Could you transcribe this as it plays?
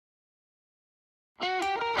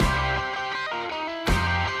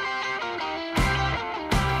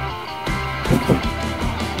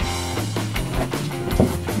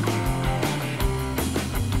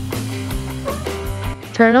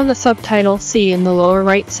Turn on the subtitle C in the lower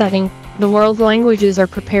right setting. The world languages are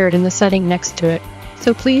prepared in the setting next to it,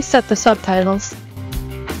 so please set the subtitles.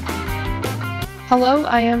 Hello,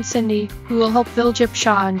 I am Cindy, who will help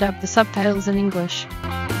Biljibsha and dub the subtitles in English.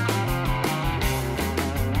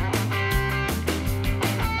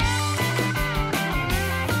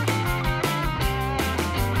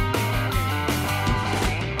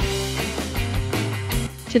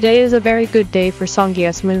 Today is a very good day for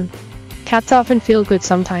Songni's moon. Cats often feel good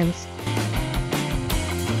sometimes.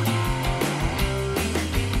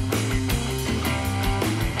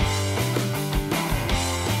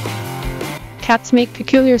 Cats make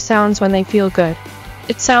peculiar sounds when they feel good.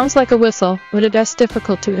 It sounds like a whistle, but it is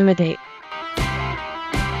difficult to imitate.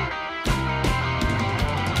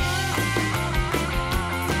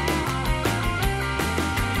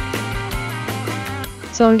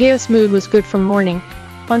 Songni's mood was good from morning.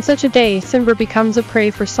 On such a day, Simber becomes a prey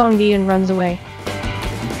for Songni and runs away.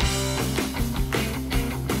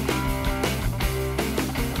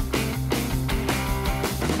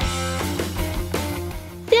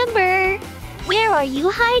 Simber! Where are you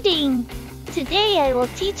hiding? Today I will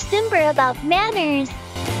teach Simber about manners.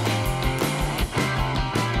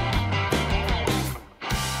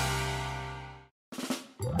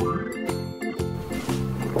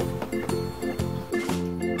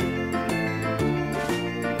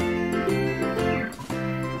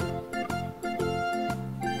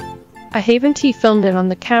 I haven't filmed it on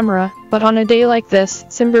the camera, but on a day like this,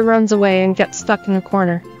 Simber runs away and gets stuck in a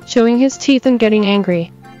corner, showing his teeth and getting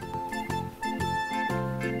angry.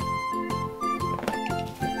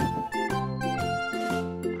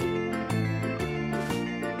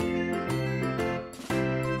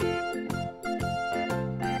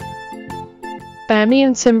 Bamni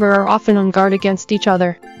and Simber are often on guard against each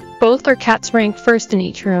other. Both are cats ranked first in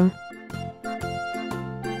each room.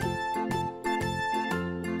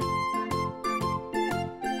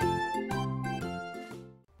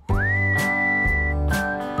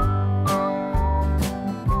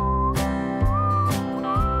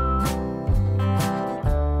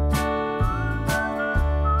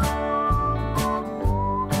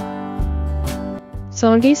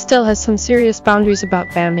 Songni still has some serious boundaries about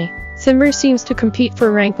Bamni. Simber seems to compete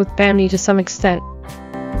for rank with Bamni to some extent.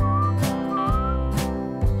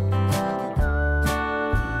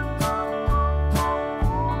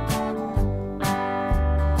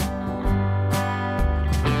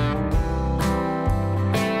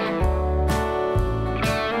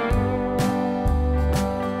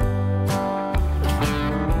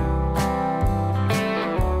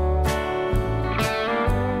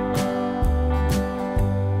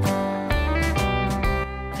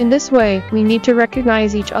 In this way, we need to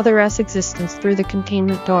recognize each other's existence through the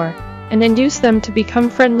containment door, and induce them to become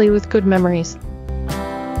friendly with good memories.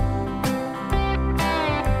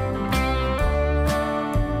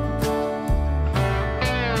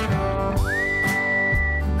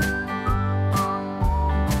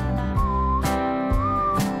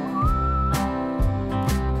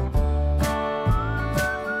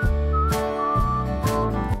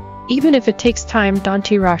 Even if it takes time, don't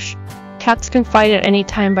rush. Cats can fight at any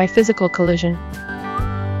time by physical collision.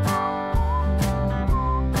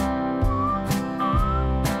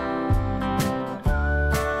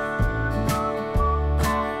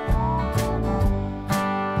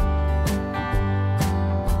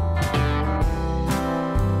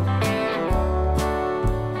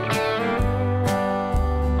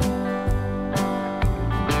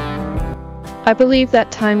 I believe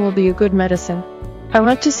that time will be a good medicine. I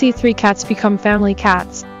want to see 3 cats become family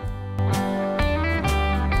cats.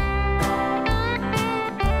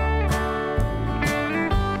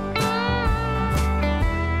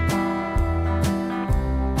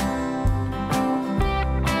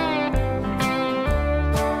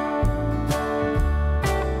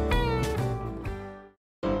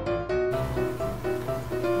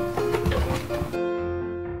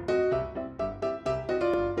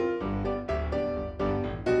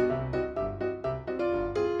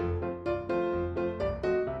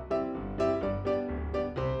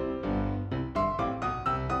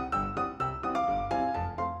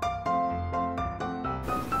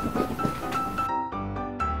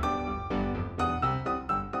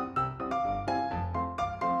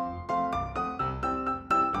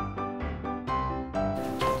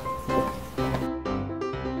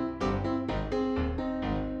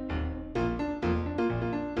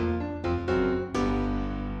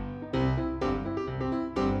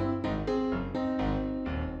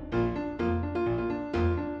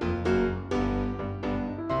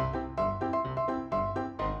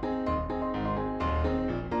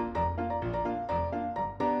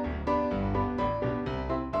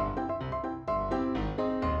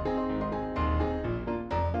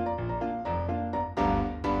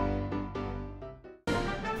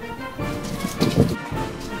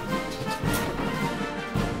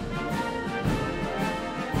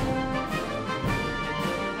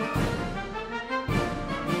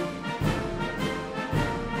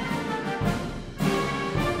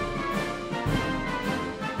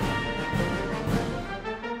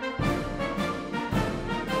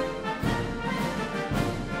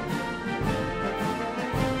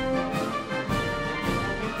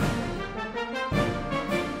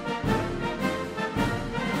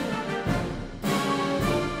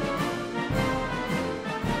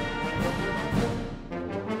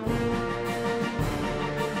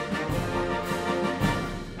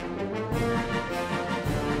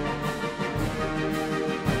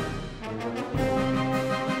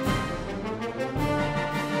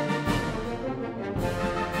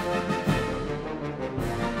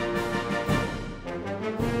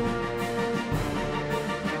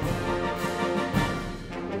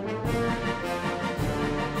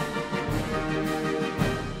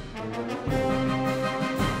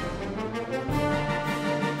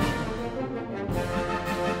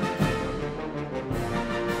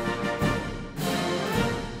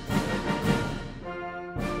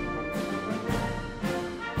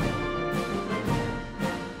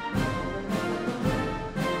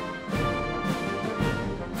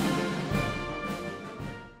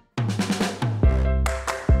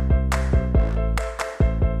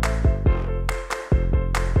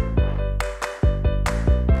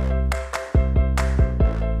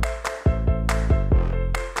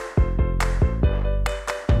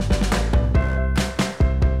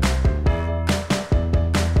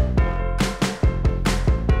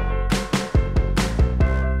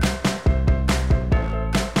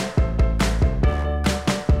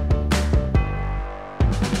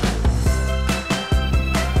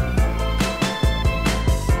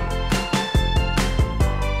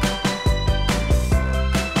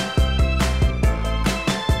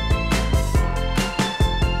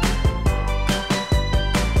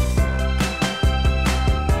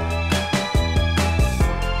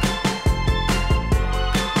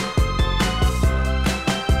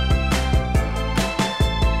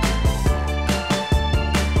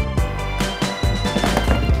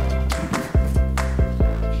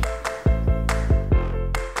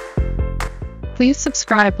 Please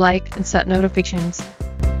subscribe, like, and set notifications.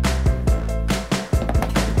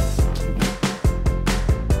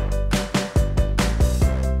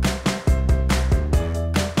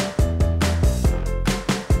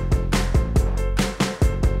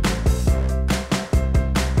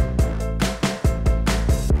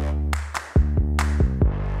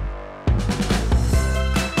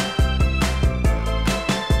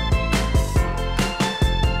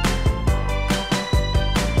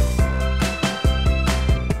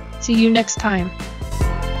 See you next time.